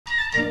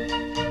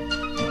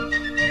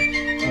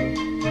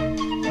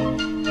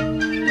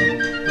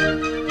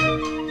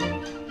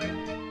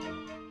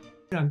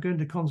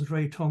to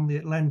concentrate on the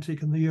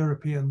Atlantic and the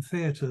European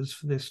theatres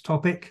for this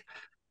topic.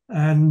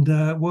 And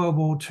World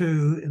War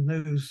II in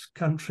those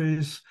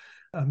countries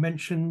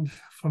mentioned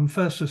from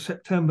 1st of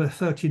September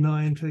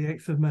 39 to the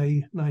 8th of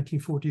May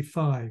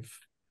 1945.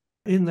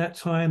 In that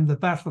time, the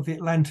Battle of the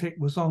Atlantic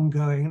was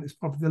ongoing, and it's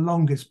probably the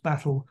longest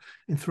battle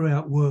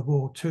throughout World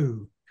War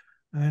II.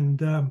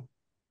 And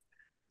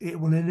it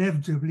will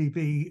inevitably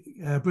be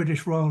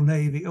British Royal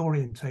Navy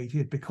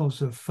orientated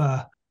because of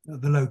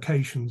the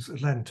locations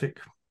Atlantic.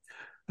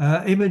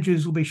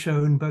 Images will be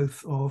shown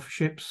both of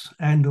ships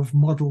and of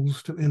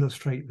models to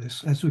illustrate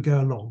this as we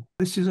go along.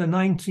 This is a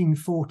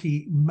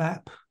 1940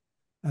 map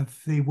of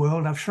the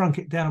world. I've shrunk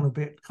it down a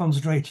bit,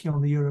 concentrating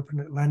on the Europe and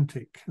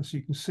Atlantic. As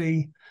you can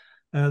see,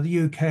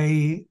 the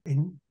UK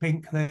in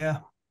pink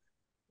there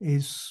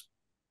is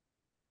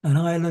an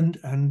island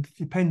and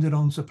depended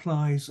on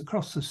supplies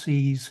across the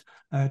seas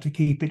to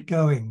keep it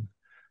going.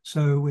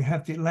 So we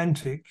have the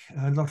Atlantic,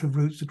 a lot of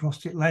routes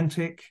across the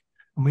Atlantic,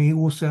 and we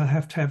also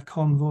have to have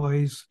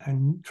convoys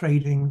and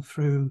trading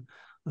through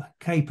the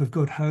Cape of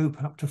Good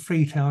Hope up to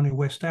Freetown in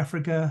West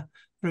Africa,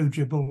 through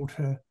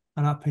Gibraltar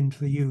and up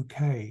into the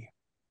UK.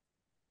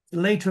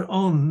 Later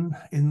on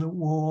in the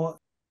war,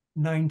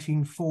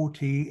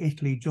 1940,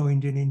 Italy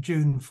joined in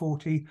June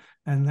 40,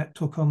 and that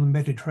took on the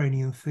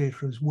Mediterranean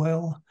theatre as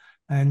well.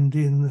 And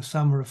in the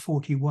summer of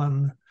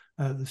 41,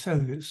 the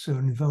Soviets were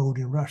involved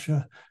in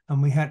Russia,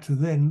 and we had to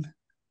then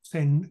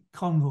send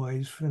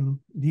convoys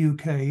from the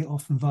UK,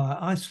 often via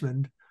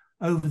Iceland,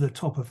 over the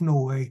top of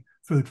Norway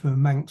through to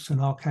Manx and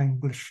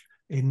Arkhangelsk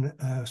in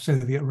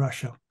Soviet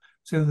Russia.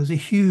 So there's a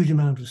huge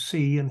amount of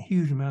sea and a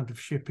huge amount of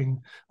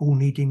shipping, all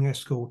needing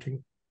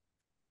escorting.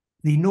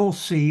 The North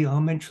Sea, I'll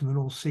mention the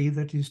North Sea,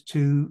 that is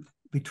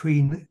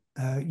between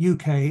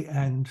UK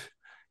and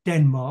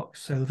Denmark.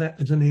 So that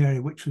is an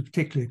area which was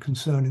particularly a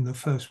concern in the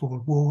First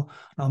World War.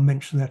 I'll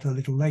mention that a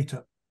little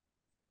later.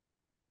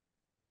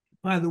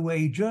 By the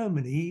way,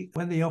 Germany,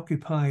 when they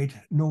occupied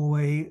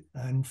Norway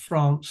and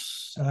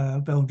France,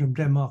 Belgium,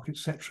 Denmark,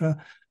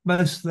 etc.,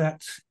 most of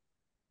that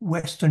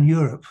Western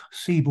Europe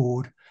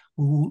seaboard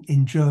were all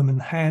in German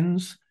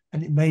hands,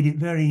 and it made it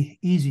very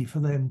easy for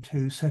them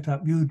to set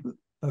up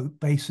U-boat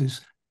bases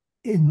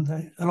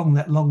along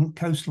that long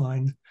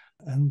coastline,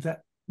 and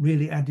that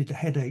really added to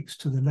headaches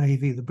to the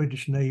Navy, the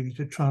British Navy,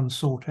 to try and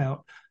sort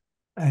out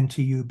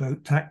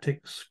anti-U-boat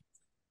tactics.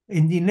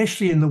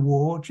 Initially in the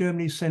war,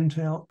 Germany sent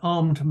out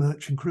armed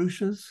merchant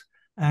cruisers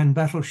and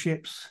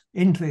battleships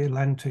into the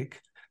Atlantic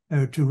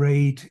to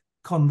raid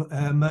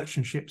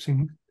merchant ships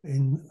in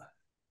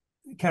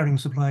carrying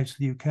supplies to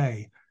the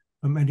UK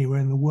from anywhere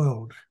in the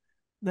world.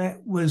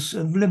 That was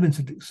of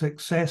limited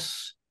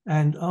success,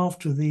 and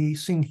after the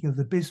sinking of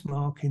the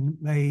Bismarck in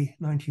May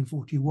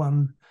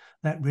 1941,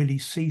 that really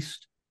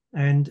ceased,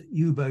 and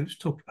U-boats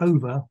took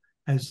over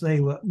as they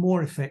were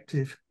more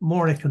effective,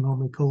 more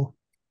economical,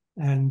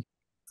 and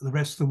the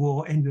rest of the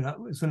war ended up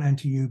as an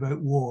anti-U-boat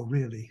war,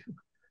 really.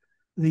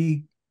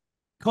 The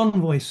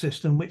convoy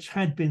system, which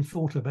had been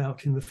thought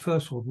about in the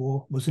First World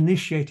War, was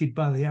initiated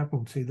by the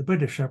Admiralty, the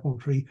British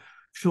Admiralty,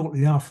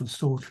 shortly after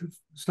the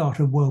start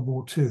of World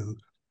War II.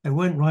 They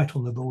weren't right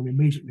on the ball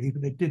immediately,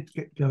 but they did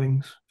get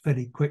going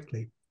fairly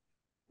quickly.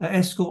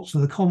 Escorts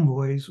of the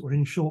convoys were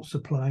in short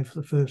supply for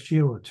the first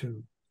year or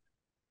two.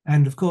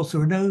 And of course,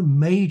 there were no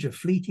major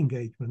fleet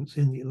engagements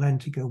in the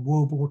Atlantic in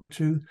World War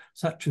II,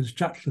 such as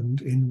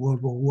Jutland in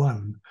World War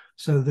I.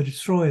 So the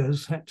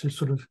destroyers had to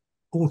sort of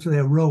alter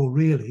their role,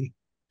 really,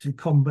 to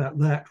combat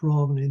that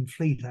rather than in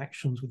fleet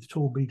actions with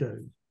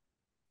torpedoes.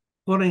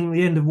 Following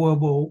the end of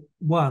World War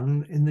I,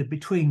 in the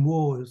between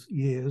wars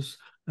years,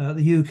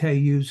 the UK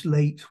used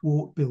late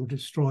Wart-built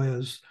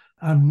destroyers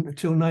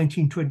until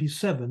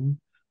 1927,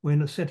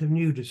 when a set of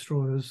new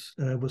destroyers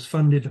was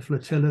funded, of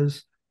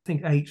flotillas, I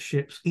think 8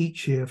 ships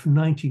each year from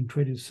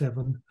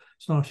 1927,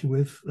 starting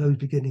with those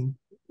beginning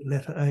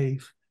letter A,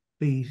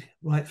 B,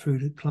 right through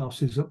to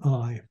classes of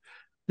I.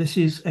 This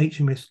is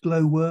HMS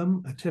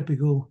Glowworm, a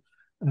typical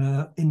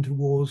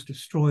interwars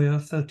destroyer,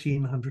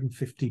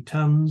 1,350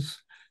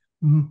 tons,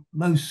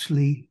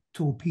 mostly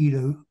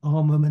torpedo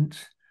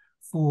armament,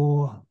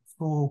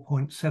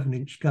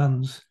 4.7-inch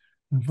guns,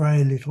 and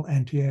very little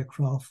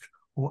anti-aircraft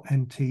or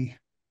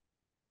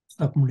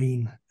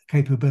anti-submarine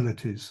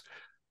capabilities.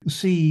 You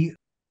see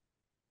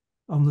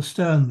on the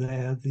stern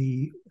there,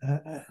 the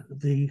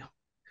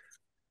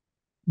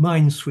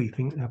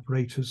minesweeping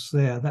apparatus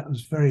there, that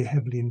was very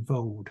heavily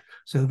involved.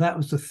 So that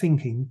was the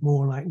thinking,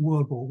 more like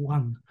World War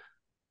I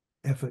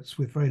efforts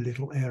with very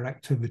little air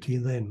activity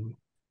then.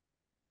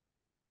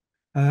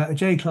 A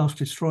J-class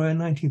destroyer,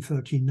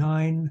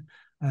 1939,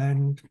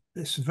 and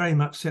this very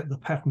much set the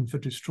pattern for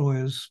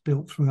destroyers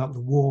built throughout the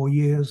war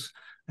years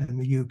in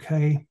the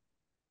UK.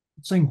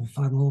 Single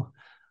funnel.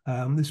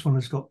 This one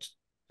has got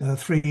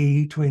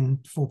 3 twin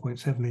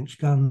 4.7-inch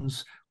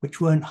guns,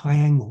 which weren't high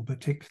angle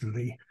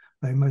particularly.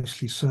 They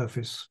mostly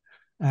surface.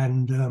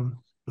 And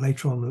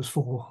later on, there's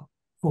four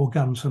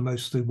guns for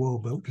most of the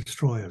war-built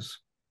destroyers.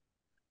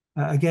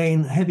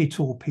 Again, heavy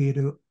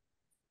torpedo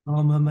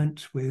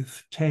armament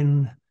with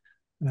 10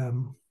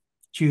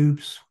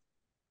 tubes,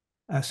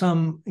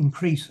 Some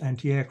increased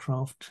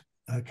anti-aircraft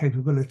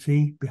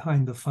capability.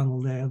 Behind the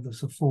funnel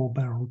there's a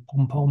 4-barrel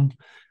pom-pom,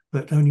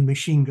 but only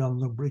machine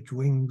guns on bridge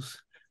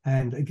wings,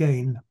 and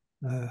again,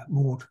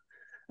 more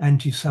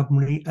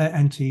anti-submarine,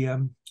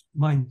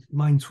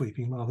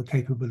 minesweeping rather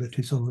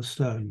capabilities on the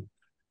stern.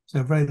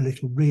 So very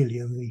little really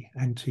of the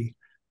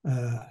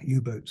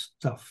anti-U-boat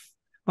stuff.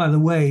 By the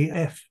way,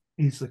 F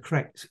is the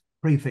correct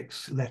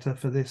prefix letter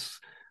for this,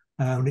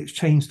 and it's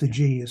changed to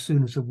G as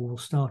soon as the war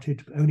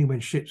started. Only when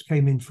ships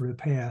came in for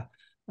repair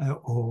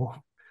or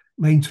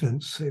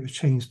maintenance, it was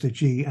changed to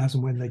G as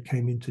and when they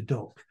came into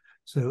dock.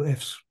 So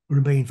F's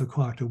remained for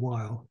quite a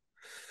while.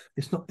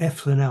 It's not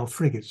F's are now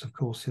frigates, of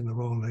course, in the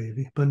Royal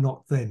Navy, but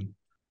not then.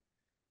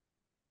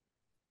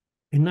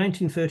 In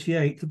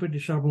 1938, the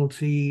British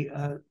Admiralty,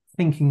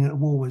 thinking that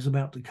war was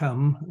about to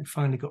come, they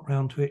finally got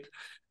round to it,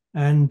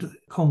 and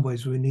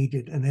convoys were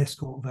needed and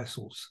escort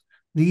vessels.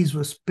 These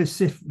were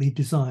specifically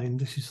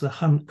designed, this is the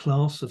Hunt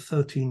class of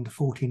 13 to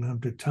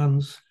 1400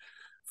 tons,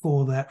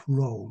 for that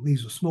role.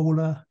 These were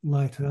smaller,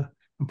 lighter,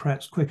 and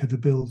perhaps quicker to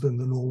build than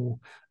the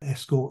normal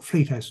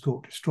fleet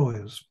escort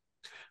destroyers.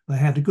 They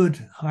had a good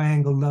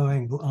high-angle,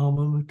 low-angle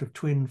armament of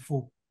twin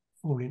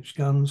 4-inch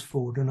guns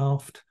forward and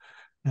aft.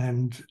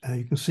 And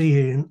you can see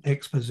here in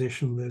X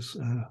position, there's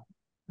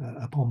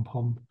a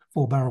pom-pom,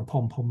 4-barrel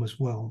pom-pom as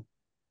well.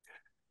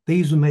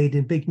 These were made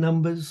in big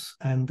numbers,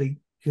 and they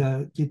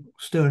did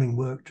sterling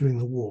work during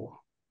the war.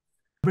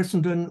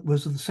 Brissenden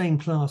was of the same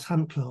class,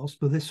 Hunt class,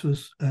 but this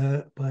was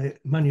by a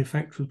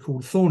manufacturer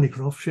called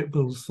Thornycroft,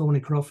 shipbuilders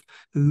Thornycroft,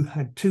 who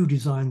had 2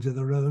 designs of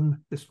their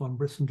own. This one,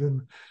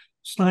 Brissenden,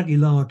 slightly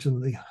larger than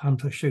the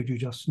Hunt I showed you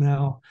just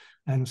now,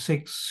 and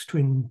 6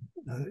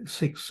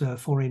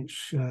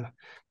 4-inch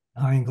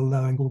high-angle,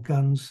 low-angle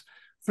guns,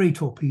 3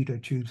 torpedo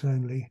tubes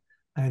only,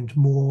 and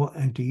more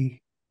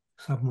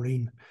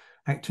anti-submarine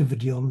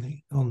activity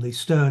on the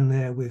stern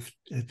there with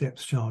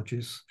depth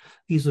charges.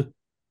 These are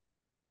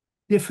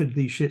different,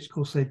 these ships, of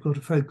course. They've got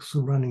to focus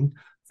on running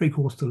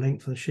 3/4 the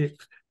length of the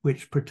ship,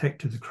 which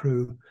protected the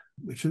crew,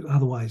 which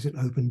otherwise it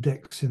opened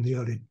decks in the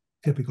early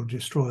typical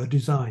destroyer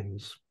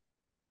designs.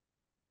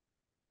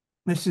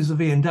 This is a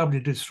V&W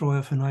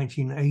destroyer for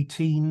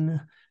 1918,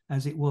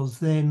 as it was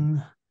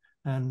then,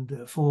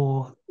 and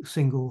 4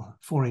 single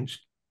 4-inch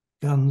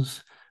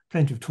guns,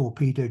 plenty of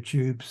torpedo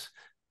tubes,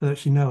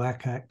 virtually no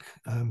ACAC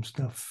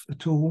stuff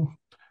at all.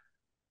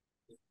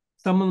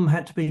 Some of them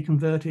had to be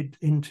converted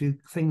into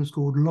things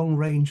called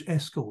long-range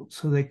escorts,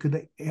 so they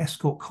could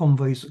escort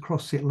convoys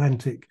across the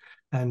Atlantic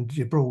and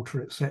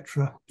Gibraltar,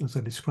 etc., as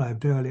I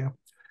described earlier.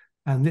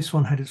 And this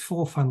one had its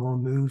 4-funnel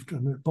removed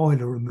and the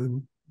boiler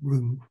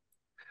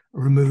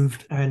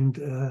removed and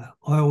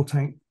oil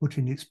tank put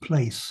in its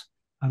place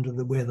under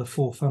where the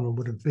 4-funnel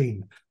would have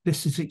been.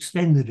 This has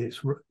extended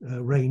its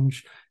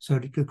range so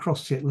that it could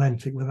cross the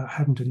Atlantic without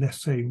having to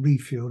necessarily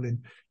refuel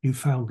in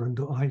Newfoundland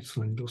or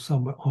Iceland or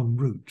somewhere en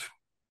route.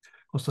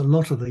 Of course, a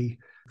lot of the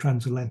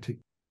transatlantic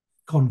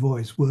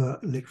convoys were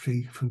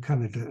literally from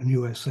Canada and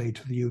USA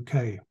to the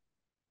UK.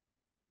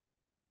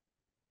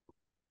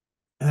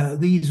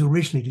 These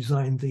originally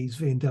designed these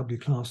V&W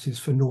classes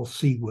for North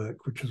Sea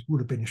work, which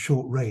would have been a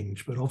short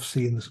range, but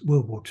obviously in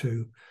World War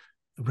II,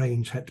 the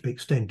range had to be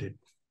extended.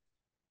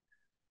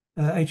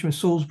 HMS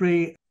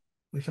Salisbury,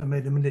 which I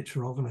made a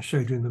miniature of and I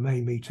showed you in the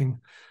May meeting.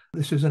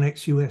 This is an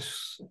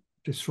ex-US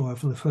destroyer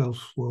from the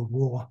First World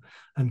War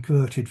and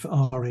converted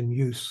for RN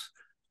use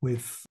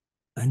with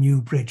a new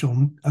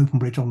open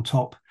bridge on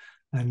top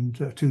and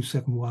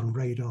 271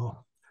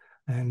 radar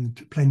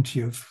and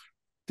plenty of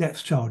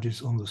depth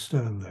charges on the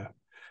stern there.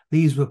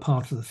 These were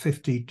part of the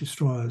 50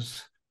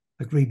 destroyers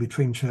agreed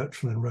between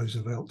Churchill and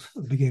Roosevelt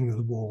at the beginning of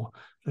the war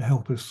to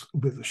help us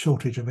with the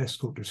shortage of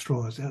escort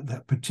destroyers at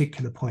that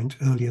particular point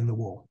early in the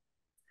war.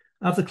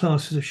 Other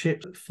classes of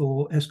ships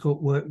for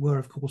escort work were,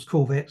 of course,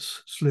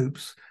 corvettes,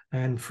 sloops,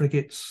 and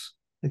frigates.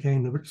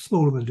 Again, a bit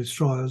smaller than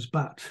destroyers,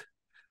 but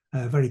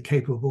very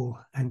capable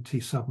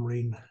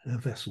anti-submarine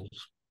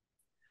vessels.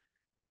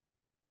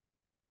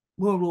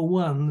 World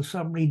War I, the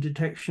submarine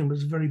detection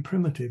was very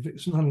primitive. It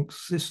was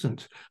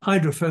non-existent.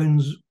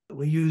 Hydrophones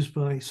were used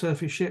by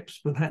surface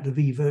ships, but had to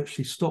be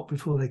virtually stopped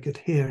before they could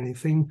hear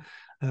anything,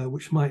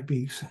 which might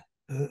be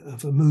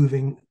of a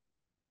moving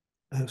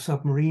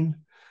submarine,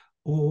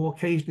 or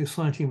occasionally a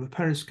sighting of a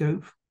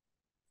periscope,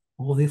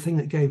 or the thing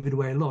that gave it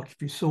away a lot.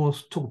 If you saw a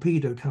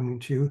torpedo coming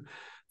to you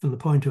from the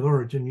point of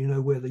origin, you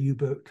know where the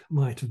U-boat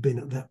might have been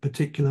at that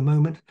particular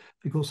moment,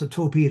 because the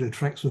torpedo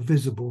tracks were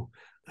visible,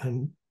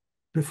 and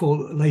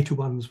before later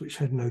ones which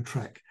had no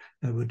track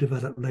were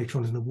developed later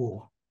on in the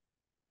war.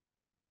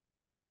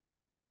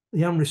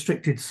 The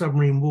unrestricted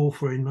submarine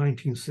warfare in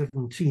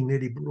 1917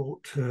 nearly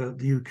brought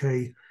the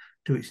UK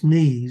to its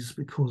knees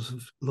because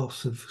of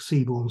loss of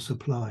seaborne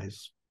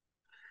supplies.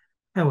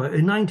 However,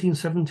 in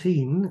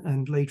 1917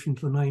 and later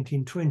into the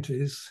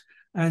 1920s,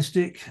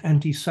 ASDIC,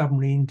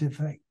 Anti-Submarine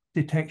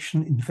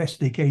Detection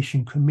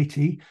Investigation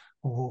Committee,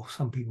 or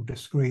some people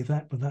disagree with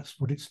that, but that's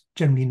what it's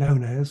generally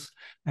known as.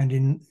 And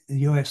in the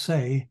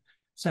USA,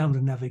 Sound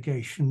and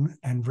Navigation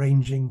and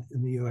Ranging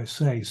in the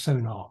USA,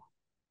 sonar.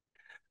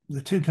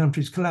 the two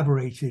countries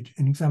collaborated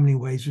in examining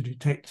ways of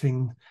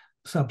detecting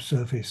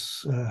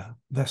subsurface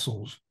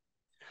vessels.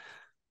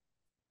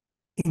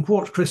 In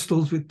quartz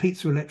crystals with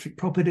piezoelectric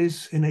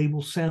properties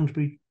enable sound to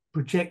be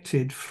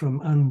projected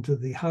from under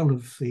the hull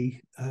of the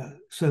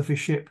surface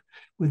ship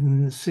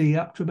within the sea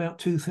up to about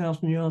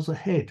 2,000 yards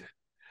ahead,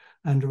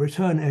 and a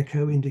return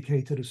echo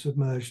indicated a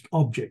submerged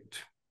object.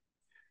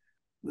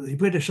 The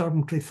British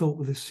Admiralty thought,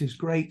 well, this is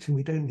great and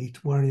we don't need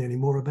to worry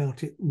anymore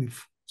about it.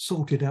 We've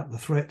sorted out the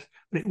threat,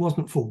 but it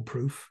wasn't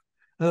foolproof.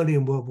 Early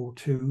in World War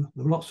II,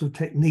 there were lots of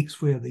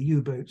techniques where the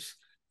U-boats,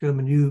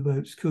 German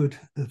U-boats, could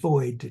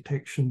avoid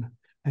detection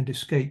and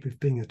escape if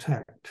being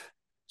attacked.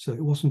 So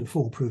it wasn't a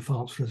foolproof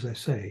answer, as I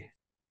say.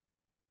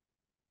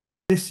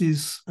 This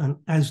is an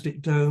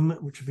ASDIC dome,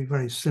 which would be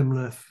very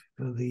similar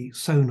to the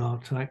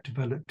sonar type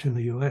developed in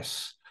the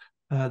US.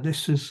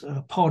 This is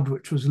a pod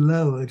which was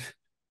lowered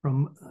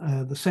from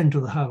the center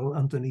of the hull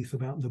underneath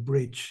about the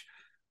bridge,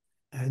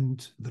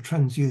 and the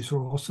transducer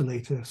or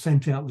oscillator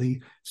sent out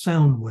the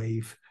sound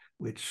wave,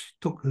 which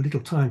took a little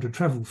time to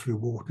travel through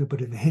water,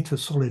 but if it hit a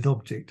solid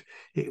object,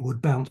 it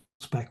would bounce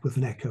back with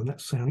an echo.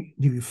 That's how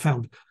you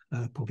found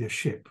probably a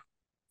ship.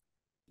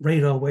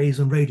 Radar waves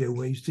and radio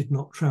waves did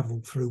not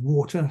travel through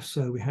water,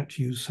 so we had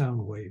to use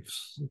sound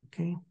waves.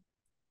 Okay.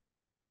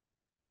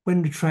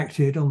 When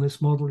retracted on this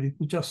model, you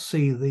can just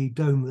see the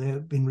dome there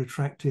being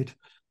retracted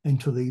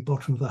into the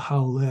bottom of the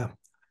hull there.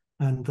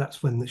 And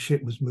that's when the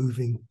ship was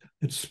moving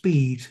at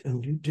speed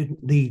and you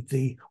didn't need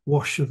the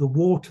wash of the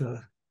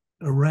water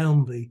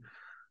around the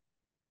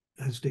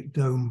ASDIC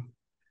dome.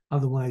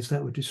 Otherwise,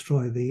 that would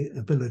destroy the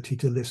ability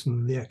to listen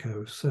to the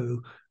echo.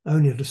 So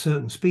only at a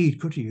certain speed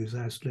could you use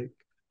ASDIC.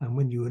 And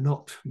when you were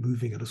not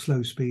moving at a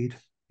slow speed,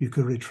 you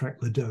could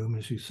retract the dome,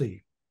 as you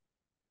see.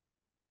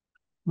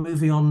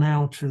 Moving on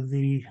now to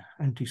the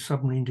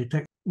anti-submarine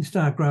detection. This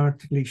diagram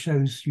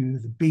shows you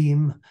the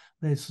beam.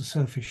 There's the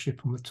surface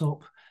ship on the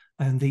top,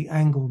 and the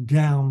angle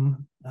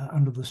down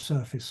under the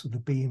surface of the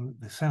beam,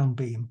 the sound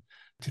beam,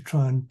 to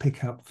try and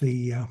pick up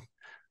the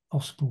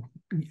possible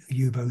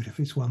U-boat if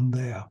it's one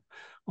there.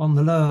 On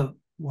the lower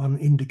one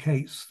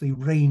indicates the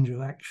range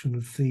of action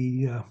of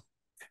the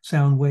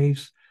sound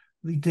waves.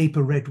 The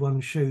deeper red one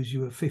shows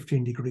you a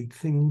 15-degree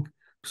thing,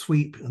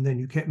 sweep, and then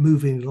you kept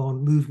moving it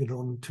on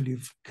until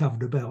you've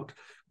covered about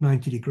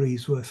 90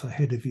 degrees worth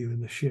ahead of you in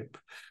the ship,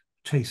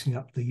 chasing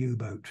up the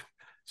U-boat.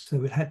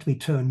 So it had to be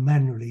turned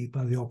manually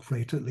by the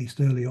operator, at least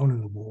early on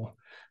in the war,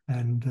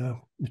 and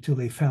until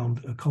they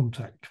found a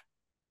contact.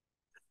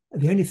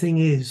 The only thing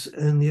is,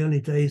 in the early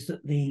days,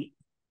 that the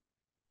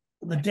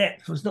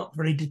depth was not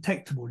very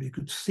detectable. You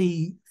could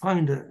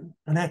find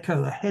an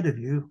echo ahead of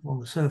you on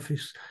the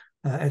surface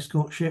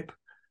escort ship,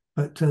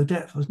 but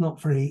depth was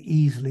not very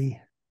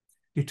easily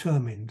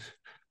determined.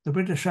 The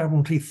British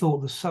Admiralty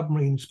thought the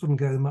submarines couldn't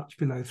go much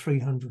below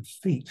 300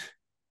 feet,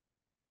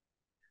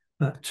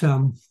 but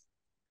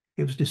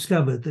it was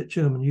discovered that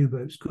German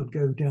U-boats could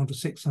go down to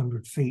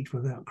 600 feet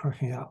without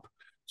cracking up.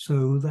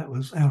 So that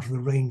was out of the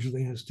range of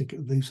the ASDIC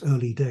at these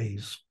early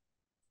days.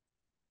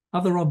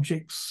 Other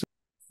objects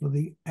for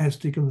the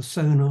ASDIC and the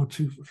sonar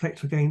to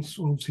reflect against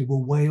obviously were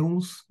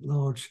whales,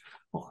 large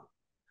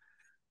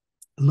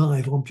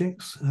live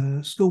objects,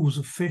 schools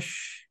of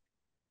fish,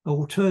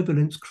 or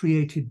turbulence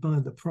created by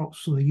the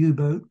props from the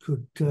U-boat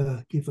could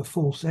give a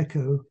false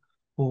echo,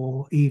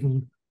 or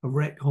even a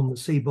wreck on the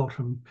sea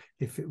bottom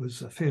if it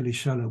was a fairly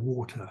shallow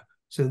water.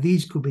 So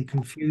these could be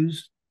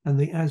confused, and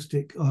the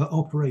ASDIC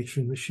operator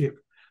in the ship,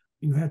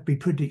 you had to be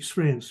pretty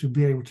experienced to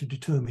be able to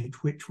determine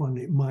which one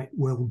it might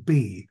well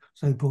be.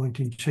 There's no point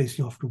in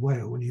chasing after a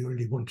whale when you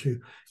really want to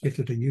get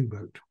at a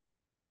U-boat.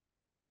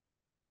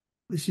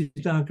 This is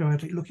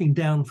diagrammatic looking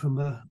down from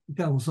a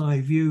gull's eye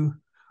view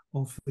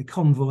of the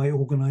convoy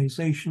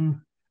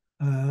organization.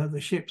 The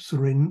ships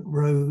are in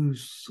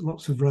rows,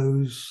 lots of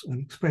rows,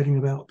 and spreading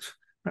about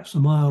perhaps a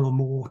mile or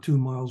more, 2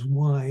 miles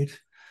wide.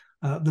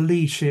 The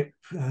lead ship,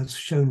 as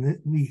shown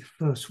in the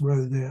first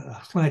row there,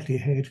 slightly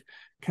ahead,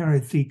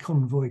 carried the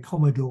convoy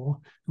commodore,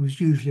 who was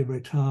usually a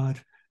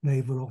retired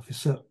naval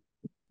officer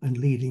and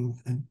leading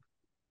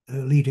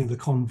the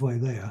convoy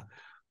there.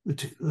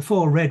 The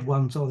 4 red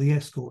ones are the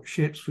escort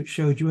ships, which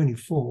showed you only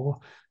 4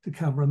 to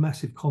cover a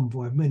massive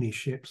convoy of many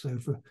ships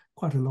over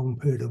quite a long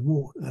period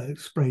of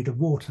sprayed of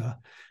water.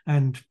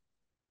 And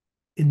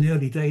in the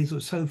early days, there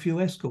were so few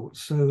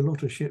escorts, so a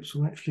lot of ships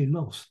were actually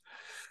lost.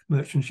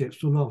 Merchant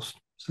ships were lost.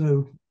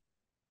 So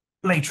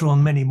later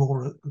on, many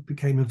more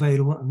became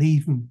available, and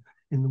even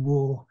in the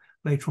war,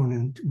 later on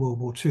in World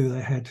War II,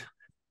 they had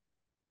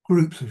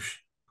groups of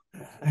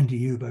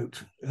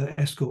anti-U-boat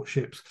escort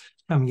ships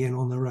coming in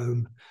on their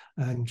own,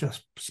 and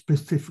just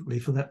specifically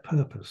for that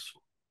purpose.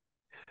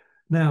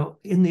 Now,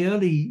 in the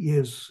early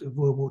years of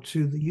World War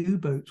II, the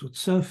U-boats would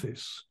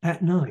surface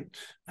at night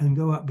and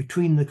go up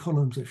between the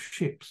columns of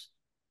ships,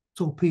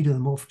 torpedo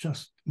them off,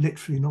 just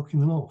literally knocking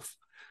them off.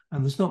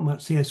 And there's not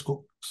much the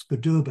escorts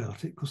could do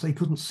about it because they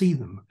couldn't see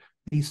them.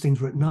 These things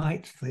were at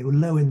night, they were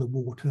low in the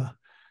water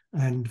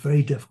and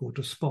very difficult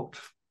to spot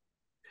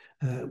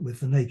with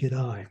the naked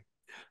eye.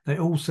 They're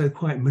also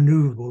quite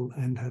maneuverable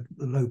and had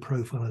a low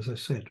profile, as I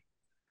said.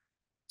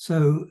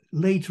 So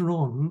later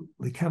on,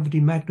 the cavity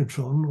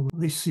magnetron,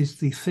 this is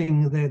the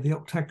thing there, the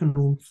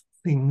octagonal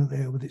thing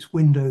there with its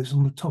windows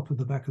on the top of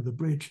the back of the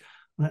bridge.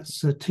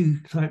 That's a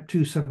Type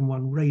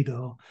 271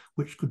 radar,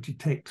 which could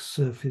detect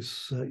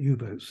surface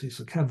U-boats. It's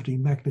a cavity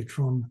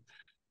magnetron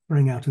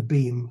throwing out a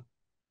beam,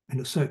 in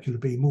a circular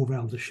beam all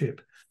around the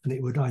ship, and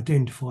it would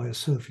identify a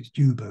surface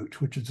U-boat,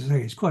 which, as I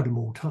say, is quite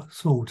a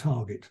small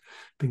target,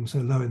 being so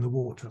low in the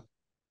water.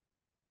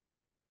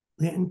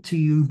 The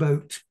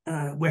anti-U-boat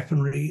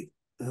weaponry,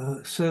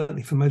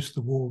 certainly for most of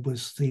the war,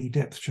 was the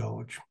depth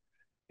charge.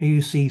 Here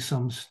you see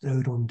some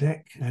stowed on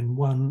deck and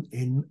one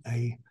in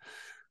a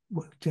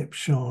depth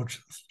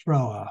charge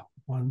thrower,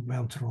 one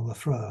mounted on the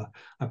thrower.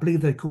 I believe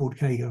they're called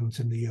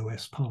K-guns in the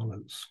US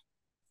parlance.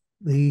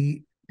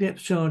 The depth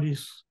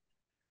charges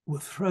were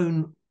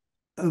thrown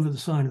over the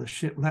side of the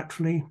ship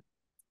laterally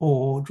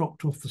or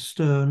dropped off the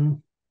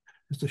stern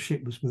as the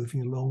ship was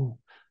moving along.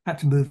 Had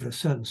to move at a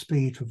certain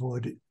speed to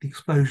avoid the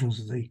explosions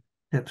of the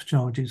depth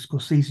charges,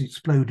 because these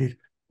exploded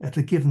at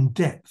a given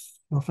depth,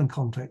 not on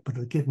contact, but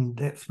at a given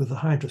depth with a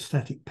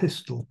hydrostatic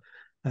pistol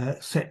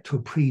set to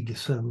a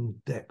predetermined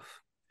depth.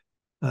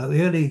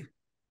 The early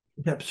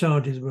depth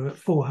charges were at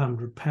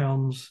 400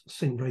 pounds,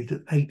 sink rate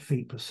at 8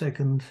 feet per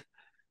second,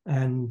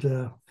 and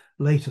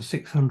later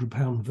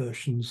 600-pound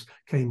versions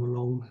came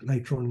along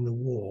later on in the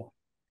war.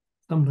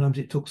 Sometimes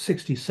it took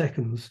 60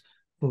 seconds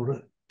for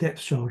a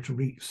depth charge to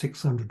reach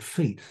 600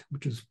 feet,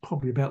 which is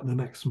probably about the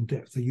maximum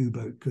depth the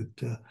U-boat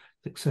could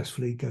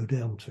successfully go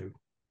down to.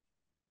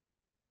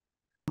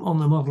 On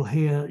the model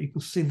here, you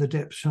can see the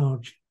depth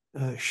charge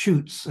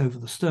chutes over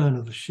the stern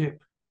of the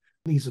ship.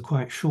 These are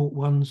quite short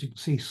ones. You can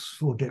see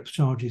 4 depth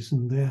charges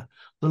in there.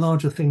 The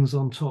larger things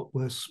on top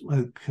were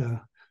smoke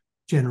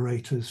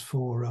generators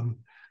for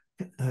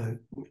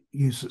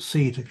use at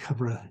sea to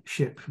cover a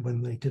ship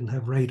when they didn't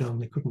have radar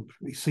and they couldn't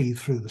see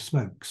through the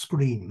smoke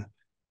screen.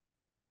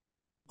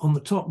 On the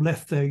top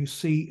left there, you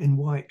see in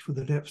white with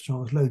a depth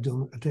charge loaded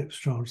on a depth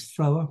charge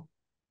thrower.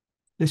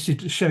 This is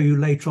to show you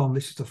later on,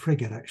 this is a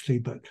frigate actually,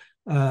 but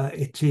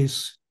it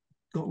is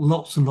got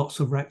lots and lots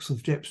of racks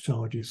of depth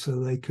charges, so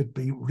they could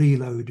be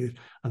reloaded,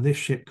 and this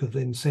ship could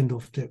then send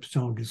off depth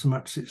charges as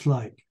much as it's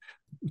like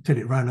until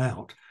it ran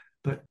out.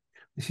 But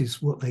this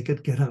is what they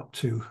could get up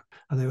to,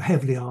 and they were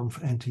heavily armed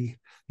for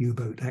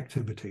anti-U-boat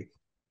activity.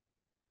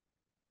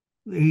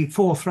 The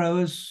 4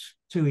 throwers,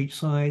 2 each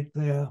side,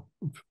 there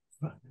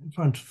in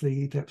front of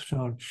the depth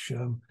charge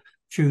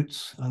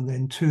chutes, and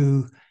then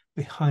 2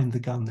 behind the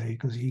gun there. You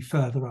can see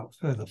further up,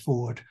 further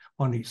forward,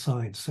 1 each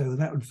side. So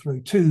that would throw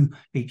 2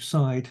 each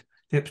side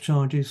depth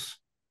charges.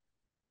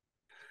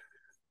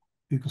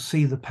 You can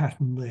see the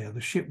pattern there.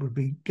 The ship would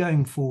be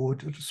going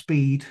forward at a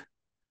speed,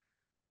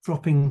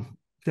 dropping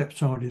depth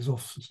charges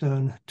off the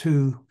stern,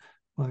 2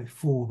 by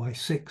 4 by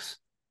 6,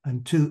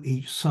 and 2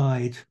 each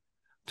side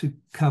to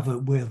cover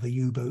where the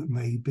U-boat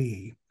may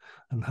be.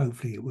 And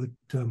hopefully it would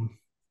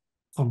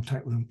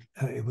contact them,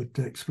 it would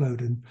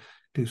explode and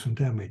do some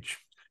damage.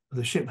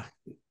 The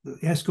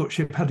escort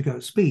ship had to go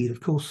at speed,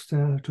 of course,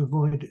 to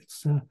avoid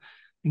its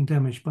being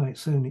damaged by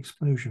its own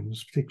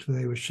explosions,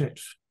 particularly they were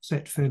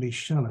set fairly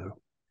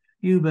shallow.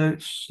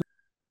 U-boats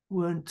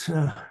weren't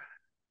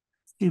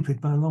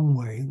stupid by a long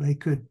way. They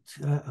could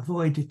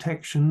avoid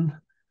detection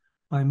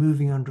by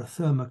moving under a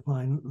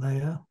thermocline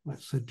layer.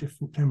 That's a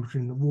different temperature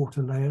in the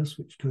water layers,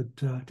 which could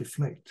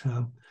deflect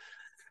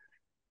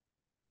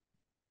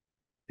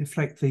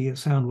the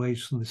sound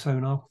waves from the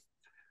sonar.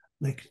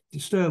 They could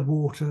disturb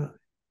water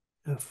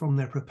from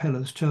their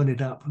propellers, turn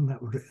it up, and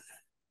that would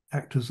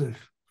act as a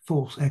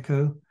false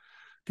echo.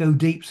 Go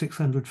deep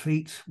 600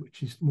 feet,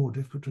 which is more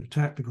difficult to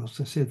attack because,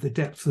 as I said, the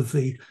depth of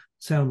the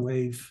sound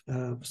wave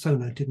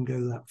sonar didn't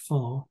go that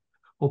far.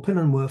 Or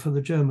Pillenwerfer for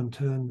the German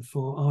term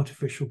for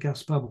artificial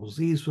gas bubbles.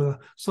 These were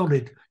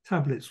solid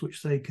tablets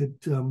which they could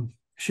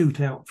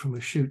shoot out from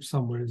a chute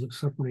somewhere in the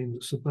submarine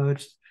that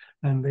submerged,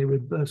 and they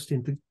would burst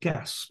into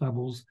gas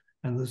bubbles,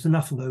 and there's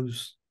enough of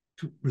those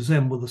to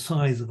resemble the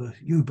size of a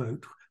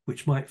U-boat,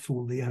 which might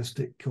fool the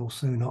ASDIC or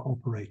sonar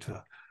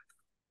operator.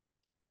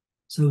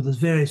 So there's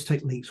various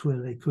techniques where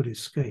they could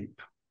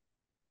escape.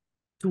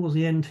 Towards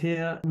the end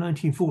here,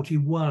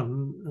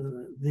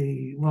 1941,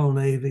 the Royal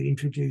Navy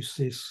introduced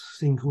this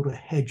thing called a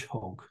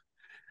hedgehog,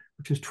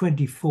 which is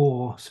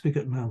 24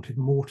 spigot-mounted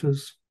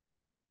mortars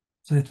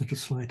set at a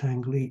slight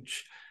angle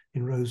each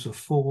in rows of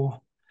 4.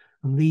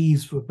 And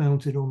these were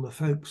mounted on the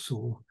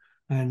forecastle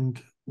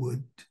and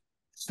would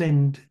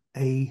send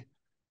a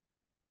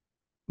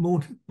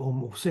mortar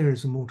bomb or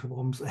series of mortar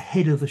bombs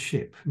ahead of the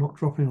ship, not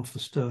dropping off the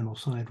stern or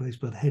sideways,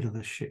 but ahead of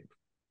the ship.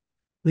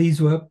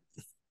 These were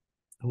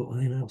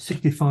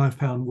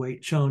 65-pound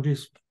weight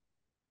charges,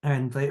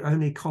 and they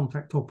only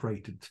contact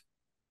operated.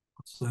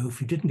 So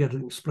if you didn't get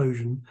an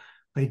explosion,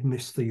 they'd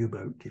miss the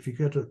U-boat. If you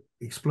get an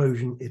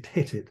explosion, it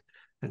hit it,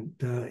 and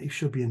it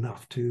should be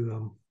enough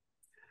to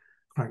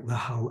crack the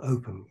hull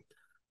open.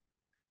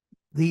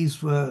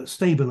 These were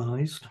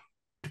stabilized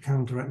to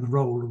counteract the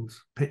roll and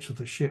pitch of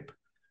the ship,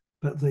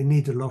 but they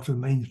need a lot of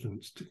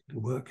maintenance to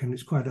work, and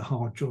it's quite a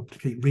hard job to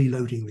keep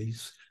reloading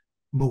these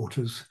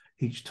mortars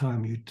each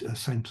time you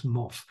send them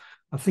off.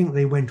 I think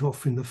they went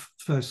off in the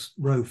first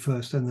row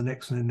first, and the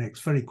next and the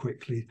next very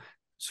quickly,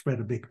 spread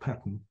a big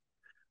pattern.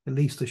 At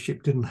least the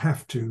ship didn't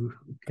have to,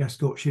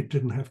 escort ship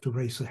didn't have to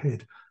race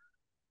ahead,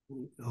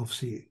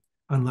 obviously,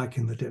 unlike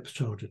in the depth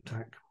charge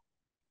attack.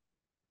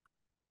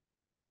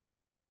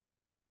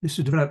 This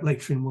was developed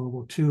later in World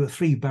War II, a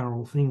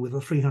 3-barrel thing with a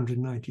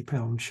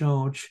 390-pound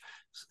charge.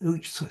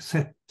 Each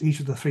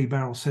of the 3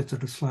 barrels set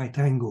at a slight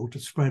angle to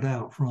spread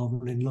out rather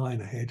than in line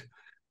ahead.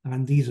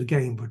 And these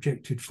again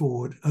projected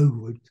forward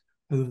over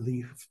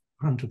the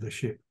front of the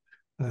ship,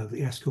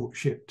 the escort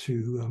ship,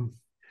 to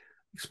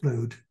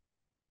explode.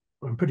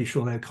 I'm pretty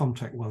sure they're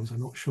contact ones,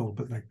 I'm not sure,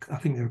 but I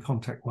think they were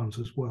contact ones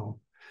as well.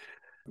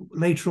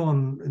 Later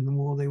on in the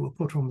war, they were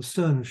put on the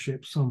stern of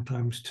ships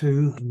sometimes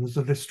too, and there's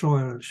a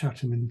destroyer at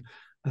Chatham in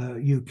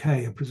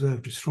UK, a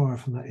preserved destroyer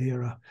from that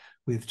era,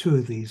 with 2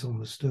 of these on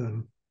the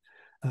stern.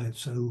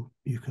 So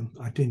you can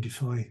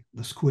identify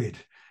the squid.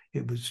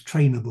 It was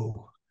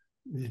trainable,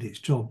 did its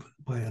job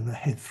by a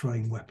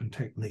head-throwing weapon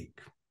technique.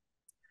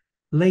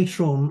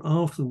 Later on,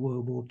 after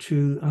World War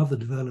II, other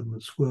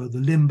developments were the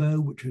Limbo,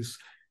 which is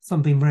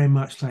something very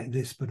much like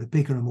this, but a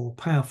bigger and more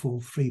powerful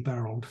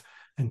 3-barreled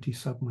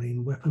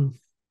anti-submarine weapon.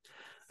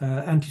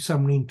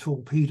 Anti-submarine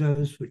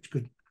torpedoes, which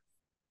could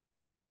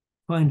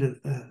find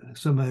a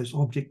submerged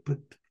object but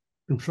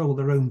control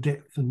their own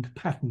depth and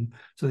pattern,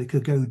 so they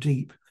could go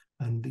deep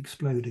and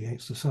explode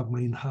against the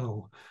submarine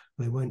hull.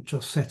 They weren't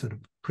just set at a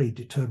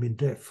predetermined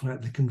depth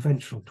like the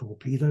conventional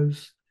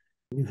torpedoes.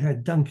 You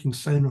had dunking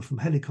sonar from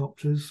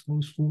helicopters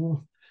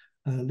post-war,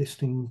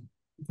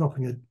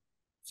 dropping a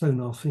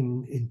sonar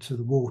thing into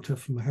the water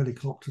from a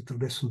helicopter to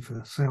listen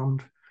for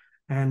sound,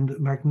 and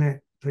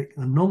magnetic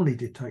anomaly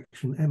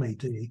detection,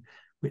 MAD,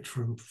 which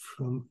from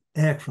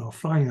aircraft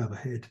flying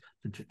overhead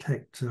to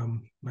detect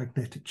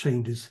magnetic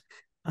changes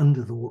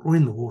under the water, or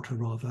in the water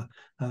rather,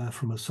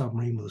 from a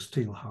submarine with a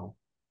steel hull.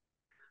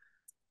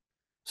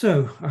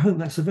 So I hope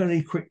that's a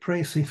very quick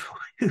précis for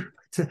you.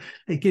 But,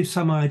 it gives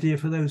some idea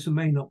for those who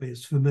may not be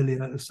as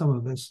familiar as some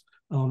of us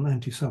on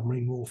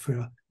anti-submarine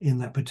warfare in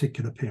that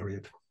particular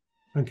period.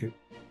 Thank you.